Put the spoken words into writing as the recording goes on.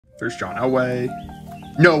There's John Elway.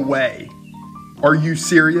 No way. Are you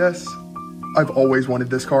serious? I've always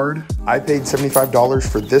wanted this card. I paid $75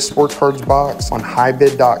 for this sports cards box on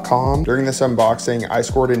highbid.com. During this unboxing, I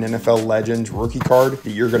scored an NFL Legends rookie card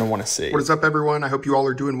that you're gonna wanna see. What is up, everyone? I hope you all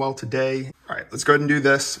are doing well today. All right, let's go ahead and do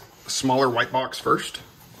this smaller white box first.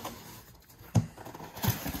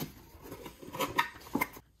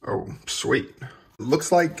 Oh, sweet.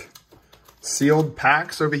 Looks like sealed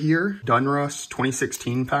packs over here. Dunruss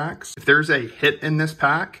 2016 packs. If there's a hit in this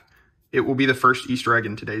pack, it will be the first Easter egg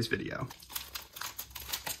in today's video.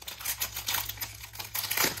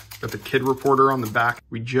 Got the kid reporter on the back.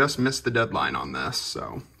 We just missed the deadline on this,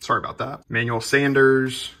 so sorry about that. Emmanuel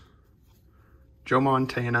Sanders, Joe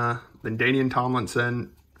Montana, Lindanian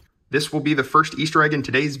Tomlinson. This will be the first Easter egg in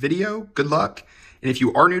today's video. Good luck. And if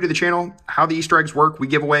you are new to the channel, how the Easter eggs work, we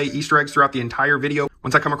give away Easter eggs throughout the entire video.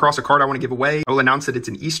 Once I come across a card I want to give away, I will announce that it's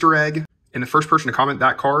an Easter egg, and the first person to comment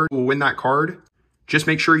that card will win that card. Just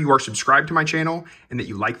make sure you are subscribed to my channel and that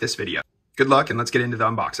you like this video. Good luck, and let's get into the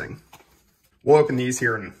unboxing. We'll open these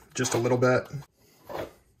here in just a little bit.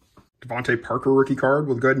 Devontae Parker rookie card.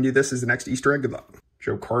 We'll go ahead and do this as the next Easter egg. Good luck.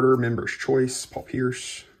 Joe Carter, Member's Choice. Paul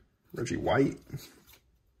Pierce. Reggie White.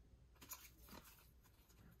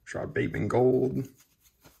 Rashad Bateman Gold.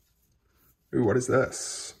 Ooh, what is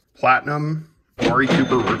this? Platinum. Amari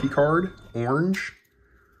Cooper rookie card. Orange.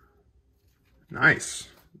 Nice.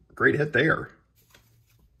 Great hit there.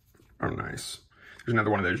 Oh, nice. There's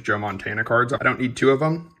another one of those Joe Montana cards. I don't need two of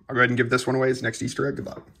them. I'll go ahead and give this one away as next Easter egg. Good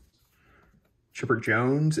luck. Chipper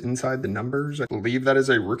Jones inside the numbers. I believe that is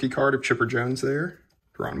a rookie card of Chipper Jones there.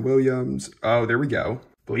 Ron Williams. Oh, there we go.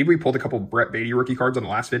 I believe we pulled a couple Brett Beatty rookie cards on the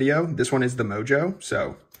last video. This one is the Mojo,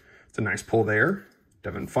 so it's a nice pull there.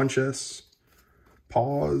 Devin Funchess.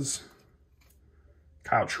 Pause.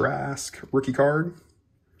 Kyle Trask rookie card.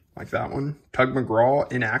 Like that one. Tug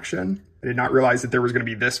McGraw in action. I did not realize that there was going to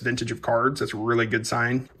be this vintage of cards. That's a really good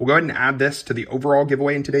sign. We'll go ahead and add this to the overall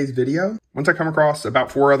giveaway in today's video. Once I come across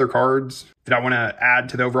about 4 other cards that I want to add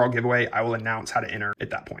to the overall giveaway, I will announce how to enter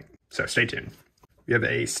at that point. So stay tuned. We have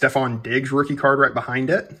a Stephon Diggs rookie card right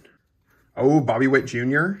behind it. Oh, Bobby Witt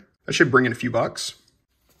Jr. That should bring in a few bucks.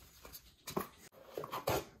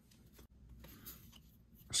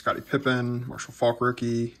 Scottie Pippen, Marshall Faulk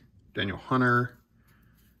rookie, Daniel Hunter,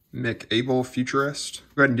 Mick Abel, Futurist.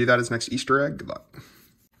 Go ahead and do that as next Easter egg. Good luck.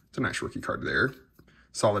 It's a nice rookie card there.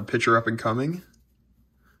 Solid pitcher up and coming.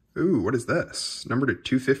 Ooh, what is this? Number to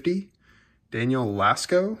 250. Daniel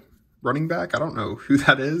Lasco, running back. I don't know who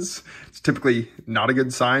that is. It's typically not a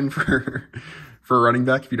good sign for a running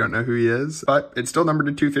back if you don't know who he is. But it's still numbered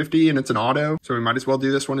to 250 and it's an auto. So we might as well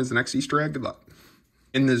do this one as the next Easter egg. Good luck.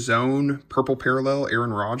 In the zone, purple parallel,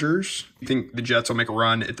 Aaron Rodgers. You think the Jets will make a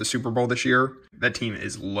run at the Super Bowl this year? That team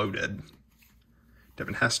is loaded.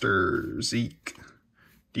 Devin Hester, Zeke,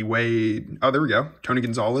 D. Wade. Oh, there we go. Tony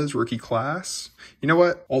Gonzalez, rookie class. You know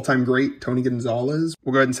what? All-time great, Tony Gonzalez.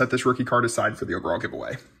 We'll go ahead and set this rookie card aside for the overall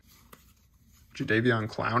giveaway.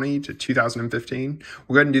 Jadeveon Clowney to 2015.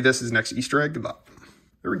 We'll go ahead and do this as next Easter egg. Good luck.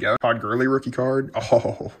 There we go. Todd Gurley rookie card.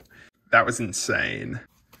 Oh, that was insane.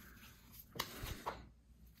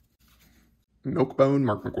 Milkbone,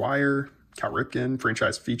 Mark McGuire, Cal Ripken,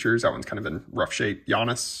 franchise features. That one's kind of in rough shape.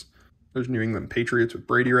 Giannis. There's New England Patriots with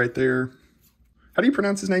Brady right there. How do you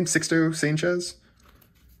pronounce his name? Sixto Sanchez?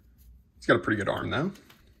 He's got a pretty good arm, though.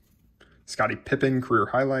 Scottie Pippen, career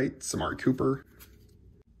highlights. Amari Cooper.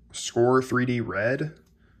 Score 3D red.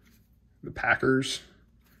 The Packers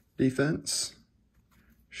defense.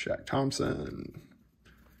 Shaq Thompson.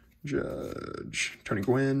 Judge. Tony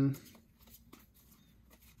Gwynn.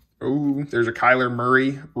 Oh, there's a Kyler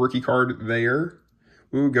Murray rookie card there.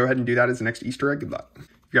 Ooh, go ahead and do that as the next Easter egg. Good luck.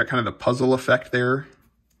 You got kind of the puzzle effect there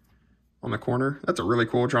on the corner. That's a really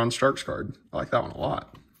cool John Starks card. I like that one a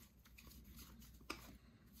lot.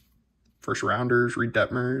 First rounders, Reed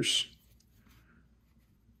Detmers.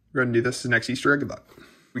 Go ahead and do this as the next Easter egg. Good luck.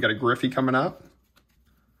 We got a Griffey coming up.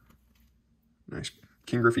 Nice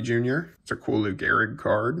King Griffey Jr. It's a cool Lou Gehrig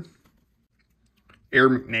card. Air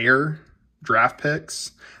McNair. Draft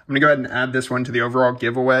picks. I'm going to go ahead and add this one to the overall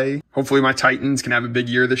giveaway. Hopefully my Titans can have a big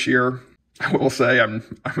year this year. I will say I'm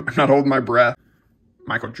not holding my breath.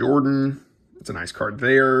 Michael Jordan. It's a nice card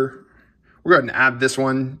there. We'll go ahead and add this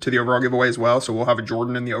one to the overall giveaway as well. So we'll have a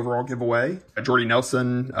Jordan in the overall giveaway. A Jordy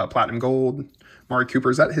Nelson, Platinum Gold. Amari Cooper.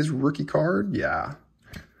 Is that his rookie card? Yeah.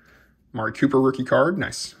 Amari Cooper rookie card.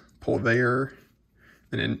 Nice pull there.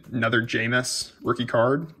 And then another Jameis rookie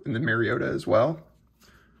card. And then Mariota as well.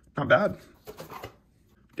 Not bad.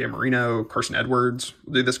 Dan Marino, Carson Edwards.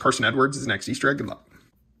 We'll do this Carson Edwards as the next Easter egg. Good luck.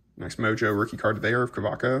 Nice Mojo rookie card there of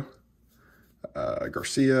Kavako.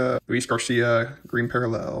 Garcia, Luis Garcia, green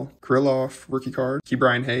parallel, Krylov, rookie card, Key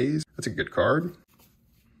Brian Hayes, that's a good card.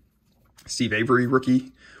 Steve Avery,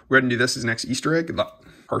 rookie. We're going to do this as next Easter egg. Good luck.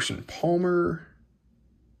 Carson Palmer,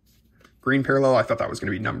 green parallel. I thought that was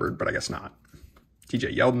going to be numbered, but I guess not.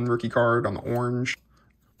 TJ Yeldon, rookie card on the orange.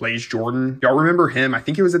 Blaze Jordan. Y'all remember him? I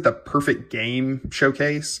think he was at the Perfect Game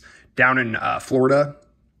showcase down in Florida.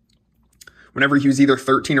 Whenever he was either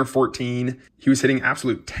 13 or 14, he was hitting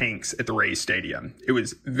absolute tanks at the Rays Stadium. It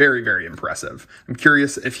was very, very impressive. I'm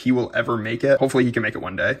curious if he will ever make it. Hopefully he can make it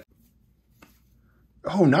one day.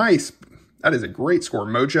 Oh, nice. That is a great score.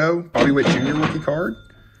 Mojo, Bobby Witt Jr. rookie card.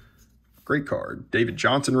 Great card. David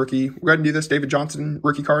Johnson rookie. We'll go ahead and do this. David Johnson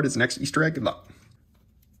rookie card is the next Easter egg. Good luck.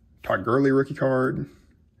 Todd Gurley rookie card.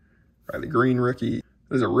 Riley Green rookie.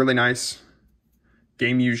 This is a really nice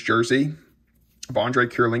game-used jersey of Andre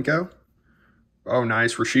Kirilenko. Oh,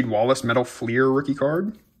 nice. Rasheed Wallace, Metal Fleer rookie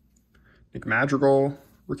card. Nick Madrigal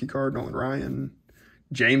rookie card. Nolan Ryan.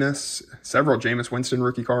 Jameis. Several Jameis Winston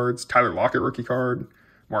rookie cards. Tyler Lockett rookie card.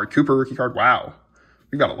 Amari Cooper rookie card. Wow.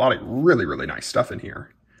 We've got a lot of really, really nice stuff in here.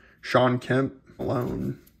 Sean Kemp,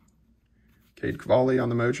 Malone. Cade Cavalli on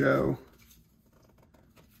the Mojo.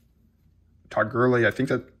 Todd Gurley. I think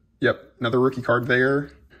that, yep, another rookie card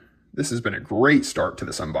there. This has been a great start to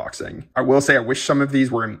this unboxing. I will say I wish some of these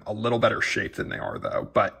were in a little better shape than they are, though.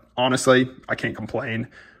 But honestly, I can't complain.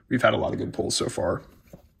 We've had a lot of good pulls so far.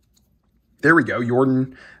 There we go.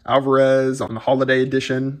 Jordan Alvarez on the Holiday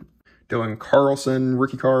Edition. Dylan Carlson,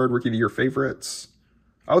 rookie card, Rookie of the Year favorites.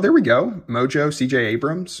 Oh, there we go. Mojo, CJ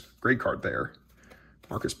Abrams. Great card there.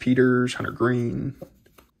 Marcus Peters, Hunter Green.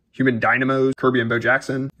 Human Dynamos, Kirby and Bo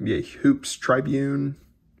Jackson. NBA Hoops Tribune.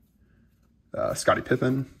 Scottie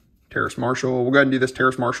Pippen. Terrace Marshall. We'll go ahead and do this.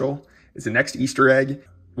 Terrace Marshall is the next Easter egg.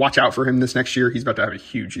 Watch out for him this next year. He's about to have a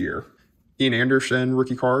huge year. Ian Anderson,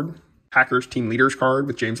 rookie card. Packers Team Leaders card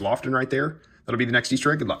with James Lofton right there. That'll be the next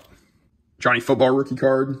Easter egg. Good luck. Johnny Football rookie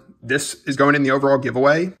card. This is going in the overall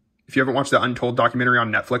giveaway. If you haven't watched the Untold documentary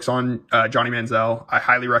on Netflix on Johnny Manziel, I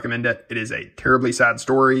highly recommend it. It is a terribly sad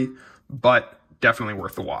story, but definitely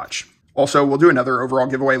worth the watch. Also, we'll do another overall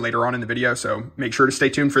giveaway later on in the video, so make sure to stay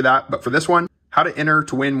tuned for that. But for this one, how to enter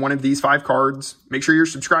to win one of these 5 cards. Make sure you're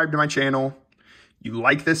subscribed to my channel. You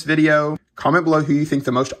like this video. Comment below who you think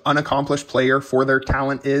the most unaccomplished player for their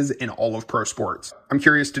talent is in all of pro sports. I'm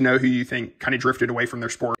curious to know who you think kind of drifted away from their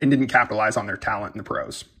sport and didn't capitalize on their talent in the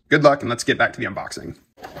pros. Good luck, and let's get back to the unboxing.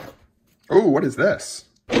 Oh, what is this?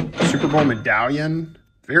 Super Bowl medallion.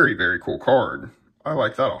 Very, very cool card. I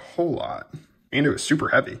like that a whole lot. And it was super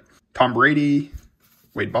heavy. Tom Brady,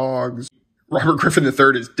 Wade Boggs. Robert Griffin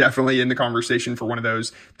III is definitely in the conversation for one of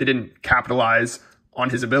those that didn't capitalize on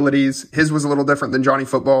his abilities. His was a little different than Johnny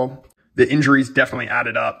Football. The injuries definitely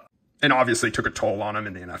added up and obviously took a toll on him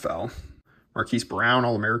in the NFL. Marquise Brown,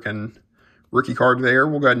 All-American rookie card there.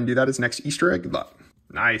 We'll go ahead and do that as next Easter egg. Good luck.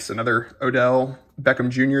 Nice. Another Odell Beckham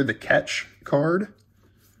Jr., the catch card.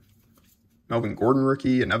 Melvin Gordon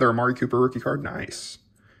rookie. Another Amari Cooper rookie card. Nice.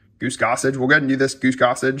 Goose Gossage. We'll go ahead and do this. Goose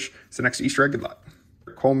Gossage. It's the next Easter egg. Good luck.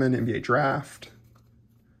 Coleman, NBA draft.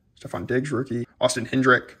 Stephon Diggs rookie. Austin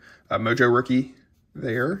Hendrick, Mojo rookie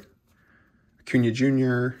there. Acuna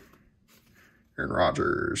Jr., Aaron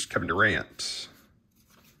Rodgers, Kevin Durant,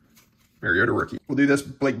 Mariota rookie. We'll do this.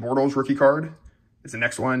 Blake Bortles rookie card is the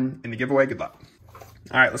next one in the giveaway. Good luck.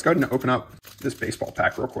 All right, let's go ahead and open up this baseball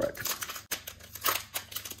pack real quick.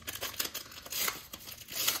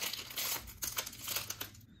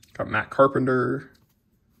 Got Matt Carpenter,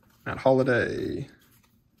 Matt Holliday,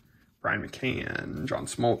 Brian McCann, John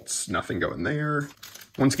Smoltz, nothing going there.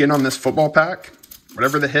 Once again on this football pack,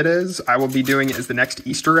 whatever the hit is, I will be doing it as the next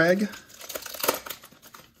Easter egg.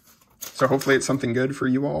 So hopefully it's something good for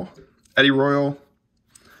you all. Eddie Royal,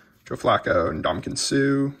 Joe Flacco, and Ndamukong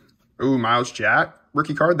Suh. Ooh, Miles Jack,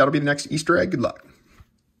 rookie card. That'll be the next Easter egg. Good luck.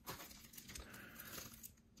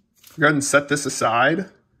 Go ahead and set this aside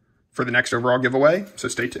for the next overall giveaway, so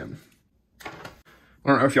stay tuned. I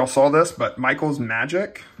don't know if y'all saw this, but Michael's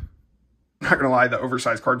Magic. Not gonna lie, the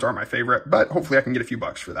oversized cards aren't my favorite, but hopefully I can get a few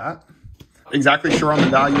bucks for that. Exactly sure on the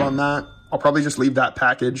value on that. I'll probably just leave that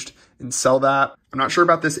packaged and sell that. I'm not sure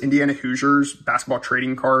about this Indiana Hoosiers basketball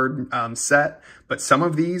trading card set, but some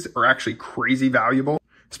of these are actually crazy valuable,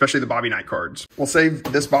 especially the Bobby Knight cards. We'll save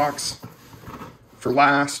this box for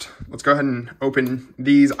last. Let's go ahead and open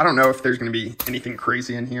these. I don't know if there's gonna be anything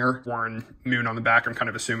crazy in here. Warren Moon on the back, I'm kind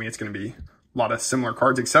of assuming it's gonna be a lot of similar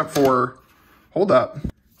cards, except for, hold up.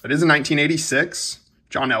 That is a 1986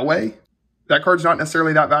 John Elway. That card's not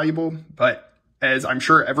necessarily that valuable, but as I'm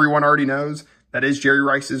sure everyone already knows, that is Jerry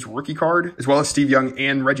Rice's rookie card, as well as Steve Young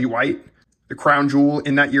and Reggie White. The crown jewel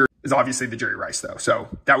in that year is obviously the Jerry Rice, though. So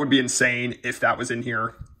that would be insane if that was in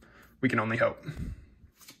here. We can only hope.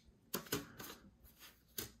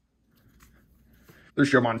 There's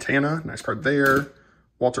Joe Montana. Nice card there.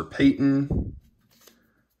 Walter Payton.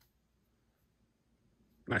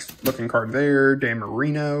 Nice looking card there. Dan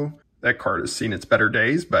Marino. That card has seen its better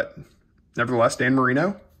days, but nevertheless, Dan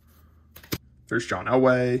Marino. There's John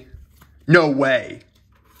Elway. No way.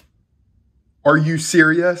 Are you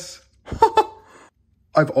serious?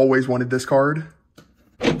 I've always wanted this card.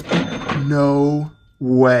 No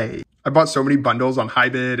way. I bought so many bundles on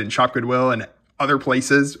HiBid and ShopGoodwill and other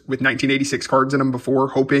places with 1986 cards in them before,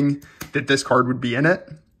 hoping that this card would be in it.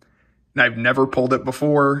 And I've never pulled it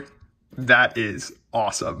before. That is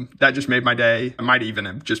awesome. That just made my day. It might even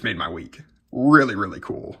have just made my week. Really, really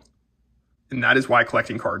cool. And that is why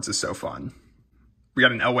collecting cards is so fun. We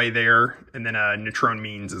got an Elway there, and then a Natrone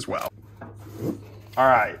Means as well. All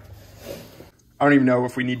right. I don't even know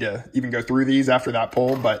if we need to even go through these after that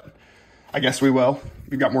poll, but I guess we will.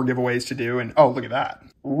 We've got more giveaways to do, and oh, look at that.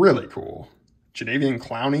 Really cool. Jadavian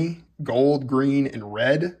Clowney, gold, green, and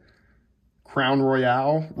red. Crown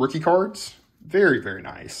Royale rookie cards. Very, very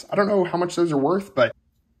nice. I don't know how much those are worth, but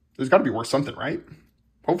there's got to be worth something, right?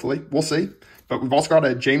 Hopefully. We'll see. But we've also got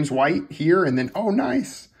a James White here, and then, oh,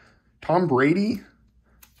 nice. Tom Brady.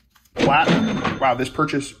 Platinum. Wow, this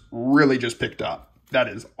purchase really just picked up. That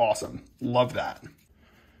is awesome. Love that.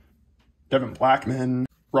 Devin Blackman.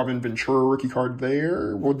 Robin Ventura rookie card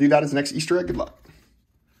there. We'll do that as the next Easter egg. Good luck.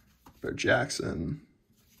 Bo Jackson.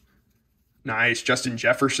 Nice. Justin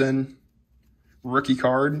Jefferson. Rookie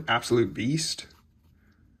card. Absolute beast.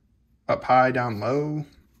 Up high, down low.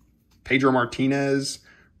 Pedro Martinez.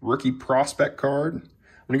 Rookie prospect card.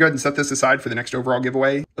 I'm going to go ahead and set this aside for the next overall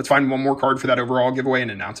giveaway. Let's find one more card for that overall giveaway and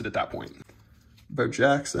announce it at that point. Bo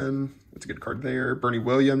Jackson. That's a good card there. Bernie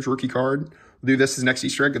Williams, rookie card. We'll do this as next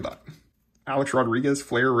Easter egg. Good luck. Alex Rodriguez,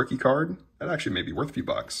 Flair, rookie card. That actually may be worth a few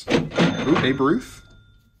bucks. Ooh, Babe Ruth.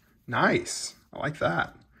 Nice. I like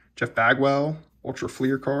that. Jeff Bagwell, Ultra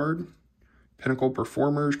Fleer card. Pinnacle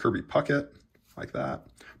Performers, Kirby Puckett. Like that.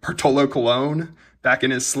 Bartolo Colon, back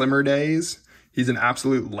in his slimmer days. He's an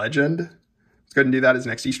absolute legend. Let's go ahead and do that as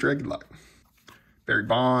next Easter egg. Good luck. Barry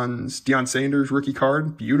Bonds, Deion Sanders, rookie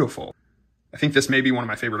card. Beautiful. I think this may be one of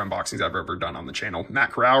my favorite unboxings I've ever done on the channel.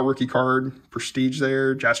 Matt Corral, rookie card. Prestige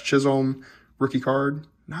there. Josh Chisholm, rookie card.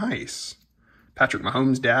 Nice. Patrick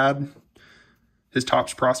Mahomes' dad. His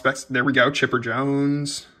Topps prospects. There we go. Chipper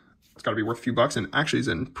Jones. It's got to be worth a few bucks, and actually is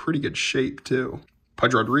in pretty good shape, too.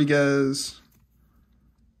 Pudge Rodriguez.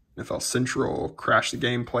 NFL Central. Crash the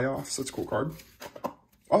Game playoffs. That's a cool card.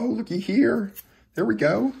 Oh, looky here. There we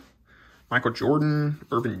go. Michael Jordan.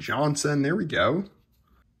 Irvin Johnson. There we go.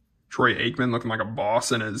 Troy Aikman looking like a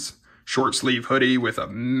boss in his short sleeve hoodie with a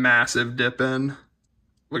massive dip in.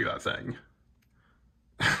 Look at that thing.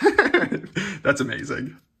 That's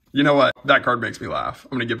amazing. You know what? That card makes me laugh.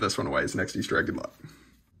 I'm going to give this one away as the next Easter egg. Good luck.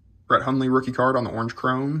 Brett Hundley rookie card on the orange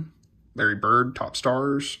chrome. Larry Bird, top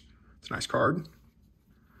stars. It's a nice card.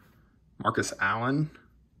 Marcus Allen.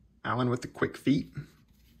 Allen with the quick feet.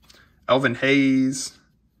 Elvin Hayes.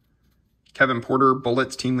 Kevin Porter,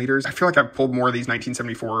 Bullets, team leaders. I feel like I've pulled more of these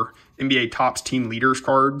 1974 NBA Topps team leaders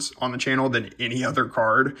cards on the channel than any other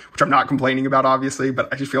card, which I'm not complaining about, obviously,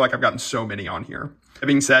 but I just feel like I've gotten so many on here. That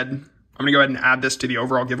being said, I'm going to go ahead and add this to the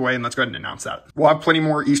overall giveaway, and let's go ahead and announce that. We'll have plenty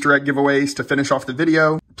more Easter egg giveaways to finish off the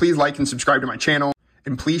video. Please like and subscribe to my channel.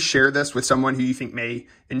 And please share this with someone who you think may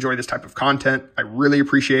enjoy this type of content. I really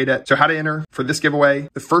appreciate it. So how to enter for this giveaway: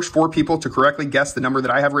 the first 4 people to correctly guess the number that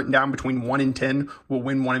I have written down between 1 and 10 will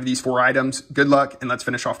win one of these 4 items. Good luck, and let's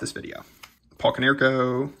finish off this video. Paul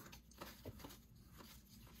Konerko.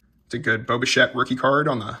 It's a good Bo Bichette rookie card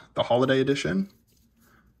on the holiday edition.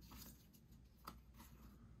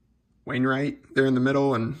 Wainwright there in the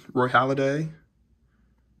middle, and Roy Halladay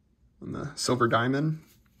on the silver diamond.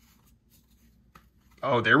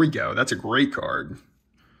 Oh, there we go. That's a great card.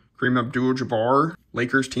 Kareem Abdul-Jabbar,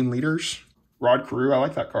 Lakers team leaders. Rod Carew, I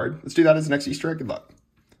like that card. Let's do that as the next Easter egg. Good luck.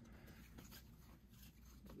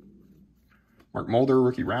 Mark Mulder,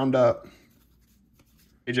 rookie roundup.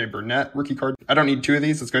 AJ Burnett, rookie card. I don't need 2 of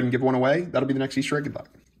these. Let's go ahead and give one away. That'll be the next Easter egg. Good luck.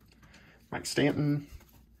 Mike Stanton.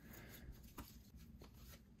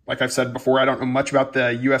 Like I've said before, I don't know much about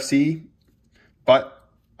the UFC, but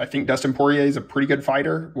I think Dustin Poirier is a pretty good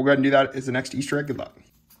fighter. We'll go ahead and do that as the next Easter egg. Good luck.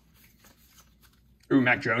 Ooh,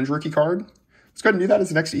 Mac Jones rookie card. Let's go ahead and do that as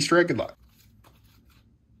the next Easter egg. Good luck.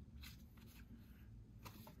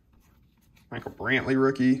 Michael Brantley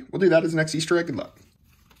rookie. We'll do that as the next Easter egg. Good luck.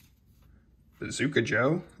 Bazooka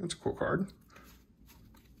Joe. That's a cool card.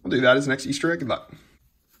 We'll do that as the next Easter egg. Good luck.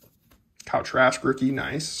 Kyle Trask rookie,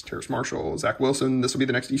 nice. Terrace Marshall, Zach Wilson. This will be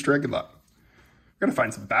the next Easter egg. Good luck. We're going to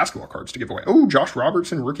find some basketball cards to give away. Oh, Josh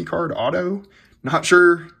Robertson rookie card, auto. Not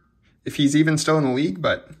sure if he's even still in the league,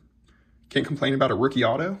 but can't complain about a rookie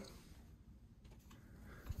auto.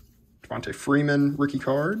 Devontae Freeman rookie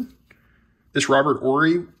card. This Robert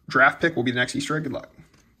Horry draft pick will be the next Easter egg. Good luck.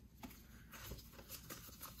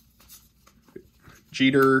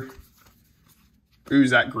 Jeter. Ooh,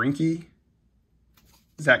 Zach Greinke.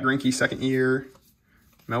 Zach Greinke, second year.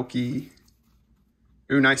 Melky.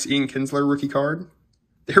 Ooh, nice Ian Kinsler rookie card.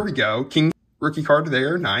 There we go. King rookie card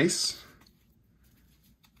there. Nice.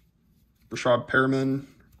 Rashad Perriman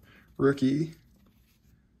rookie.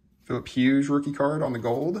 Philip Hughes rookie card on the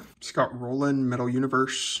gold. Scott Rowland Metal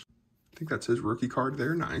Universe. I think that's his rookie card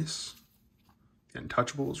there. Nice. The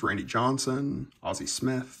Untouchables. Randy Johnson. Ozzie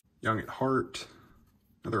Smith. Young at Heart.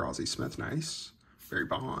 Another Ozzie Smith. Nice. Barry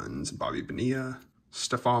Bonds. Bobby Bonilla.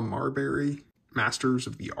 Stephon Marbury. Masters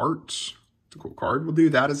of the Arts. It's a cool card. We'll do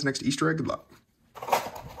that as the next Easter egg. Good luck.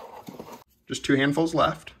 Just 2 handfuls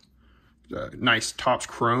left. Nice Topps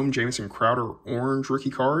Chrome Jamison Crowder orange rookie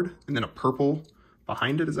card. And then a purple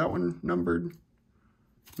behind it. Is that one numbered?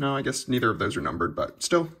 No, I guess neither of those are numbered, but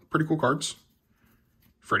still pretty cool cards.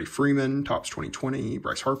 Freddie Freeman, Topps 2020.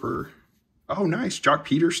 Bryce Harper. Oh, nice. Jock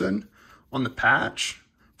Peterson on the patch.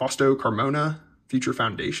 Fausto Carmona, Future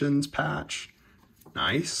Foundations patch.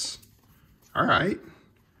 Nice. All right.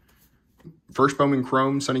 First Bowman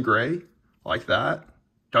Chrome, Sonny Gray. Like that.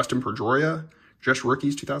 Dustin Pedroia, just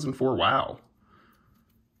rookies 2004. Wow.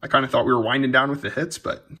 I kind of thought we were winding down with the hits,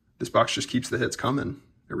 but this box just keeps the hits coming.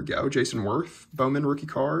 There we go. Jason Worth, Bowman rookie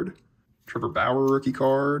card. Trevor Bauer rookie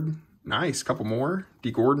card. Nice. Couple more. D.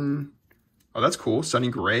 Gordon. Oh, that's cool. Sonny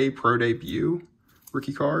Gray, pro debut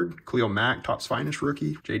rookie card. Khalil Mack, Topps Finest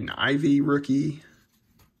rookie. Jaden Ivey rookie.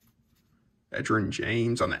 Edgerrin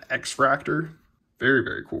James on the X-Fractor. Very,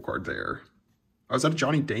 very cool card there. Oh, is that a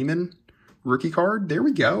Johnny Damon rookie card? There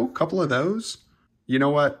we go. Couple of those. You know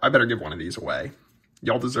what? I better give one of these away.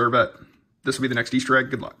 Y'all deserve it. This will be the next Easter egg.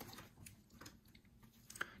 Good luck.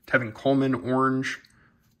 Tevin Coleman, orange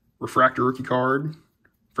refractor rookie card.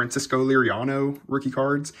 Francisco Liriano rookie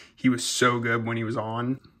cards. He was so good when he was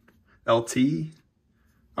on LT.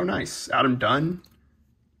 Oh, nice. Adam Dunn.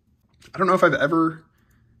 I don't know if I've ever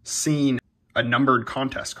seen a numbered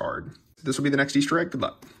contest card. This will be the next Easter egg. Good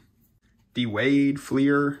luck. D. Wade,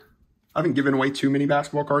 Fleer. I haven't given away too many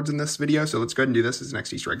basketball cards in this video, so let's go ahead and do this as the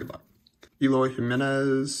next Easter egg. Good luck. Eloy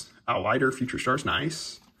Jimenez, Al Leiter, Future Stars.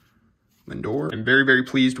 Nice. Lindor. I'm very, very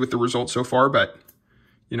pleased with the results so far, but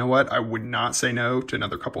you know what? I would not say no to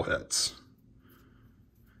another couple hits.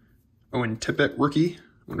 Owen Tippett, rookie.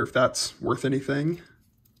 Wonder if that's worth anything.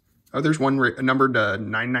 Oh, there's one numbered to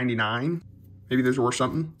 999. Maybe there's worth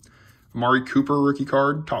something. Amari Cooper, rookie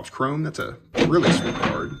card. Topps Chrome. That's a really sweet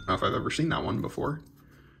card. I don't know if I've ever seen that one before.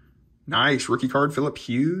 Nice. Rookie card. Philip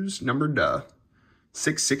Hughes, numbered to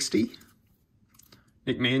 660.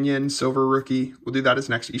 Nick Mannion, silver rookie. We'll do that as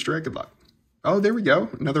next Easter egg. Good luck. Oh, there we go.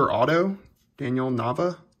 Another auto. Daniel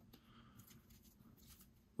Nava.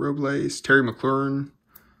 Robles. Terry McLaurin,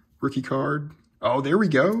 rookie card. Oh, there we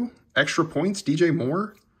go. Extra points. DJ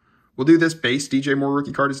Moore. We'll do this base DJ Moore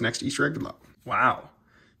rookie card as next Easter egg. Good luck. Wow.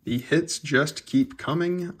 The hits just keep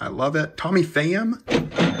coming. I love it. Tommy Pham.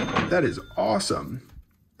 That is awesome.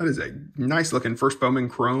 That is a nice looking first Bowman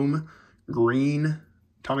Chrome green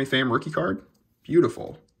Tommy Pham rookie card.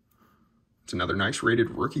 Beautiful. It's another nice rated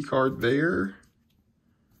rookie card there.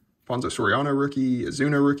 Alfonso Soriano rookie.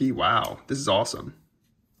 Azuna rookie. Wow. This is awesome.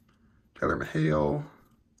 Tyler Mahale.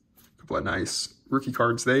 A couple of nice rookie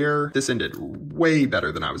cards there. This ended way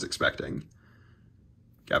better than I was expecting.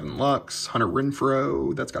 Gavin Lux, Hunter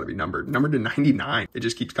Renfroe. That's got to be numbered. Numbered to 99. It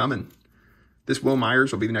just keeps coming. This Will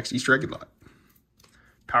Myers will be the next Easter egg. Good luck.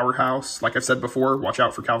 Powerhouse. Like I've said before, watch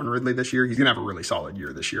out for Calvin Ridley this year. He's going to have a really solid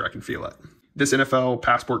year this year. I can feel it. This NFL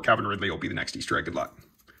Passport Calvin Ridley will be the next Easter egg. Good luck. And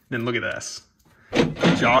then look at this.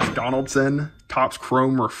 Josh Donaldson, Topps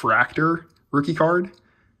Chrome Refractor rookie card.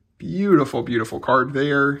 Beautiful, beautiful card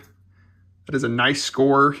there. That is a nice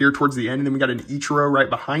score here towards the end. And then we got an Ichiro right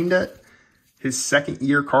behind it. His second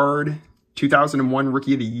year card, 2001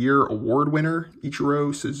 Rookie of the Year award winner,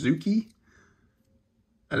 Ichiro Suzuki.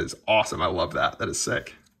 That is awesome. I love that. That is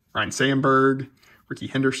sick. Ryan Sandberg, Ricky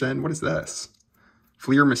Henderson. What is this?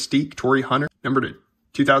 Fleer Mystique, Torrey Hunter, numbered at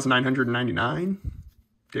 2,999.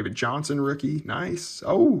 David Johnson, rookie. Nice.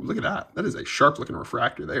 Oh, look at that. That is a sharp looking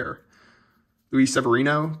refractor there. Luis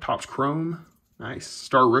Severino, Topps Chrome. Nice.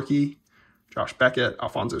 Star rookie. Josh Beckett,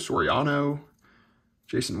 Alfonso Soriano,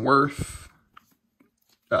 Jason Worth,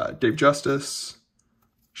 Dave Justice,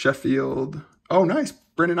 Sheffield. Oh, nice.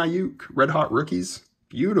 Brandon Ayuk, Red Hot Rookies.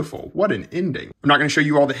 Beautiful. What an ending. I'm not going to show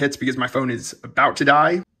you all the hits because my phone is about to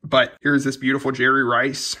die, but here's this beautiful Jerry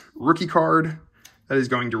Rice rookie card that is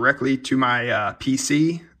going directly to my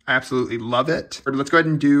PC. I absolutely love it. Let's go ahead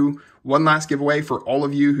and do one last giveaway for all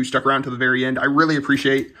of you who stuck around to the very end. I really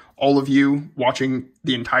appreciate all of you watching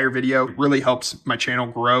the entire video. It really helps my channel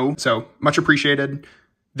grow, so much appreciated.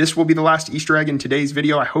 This will be the last Easter egg in today's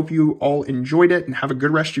video. I hope you all enjoyed it and have a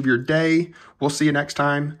good rest of your day. We'll see you next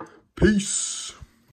time. Peace.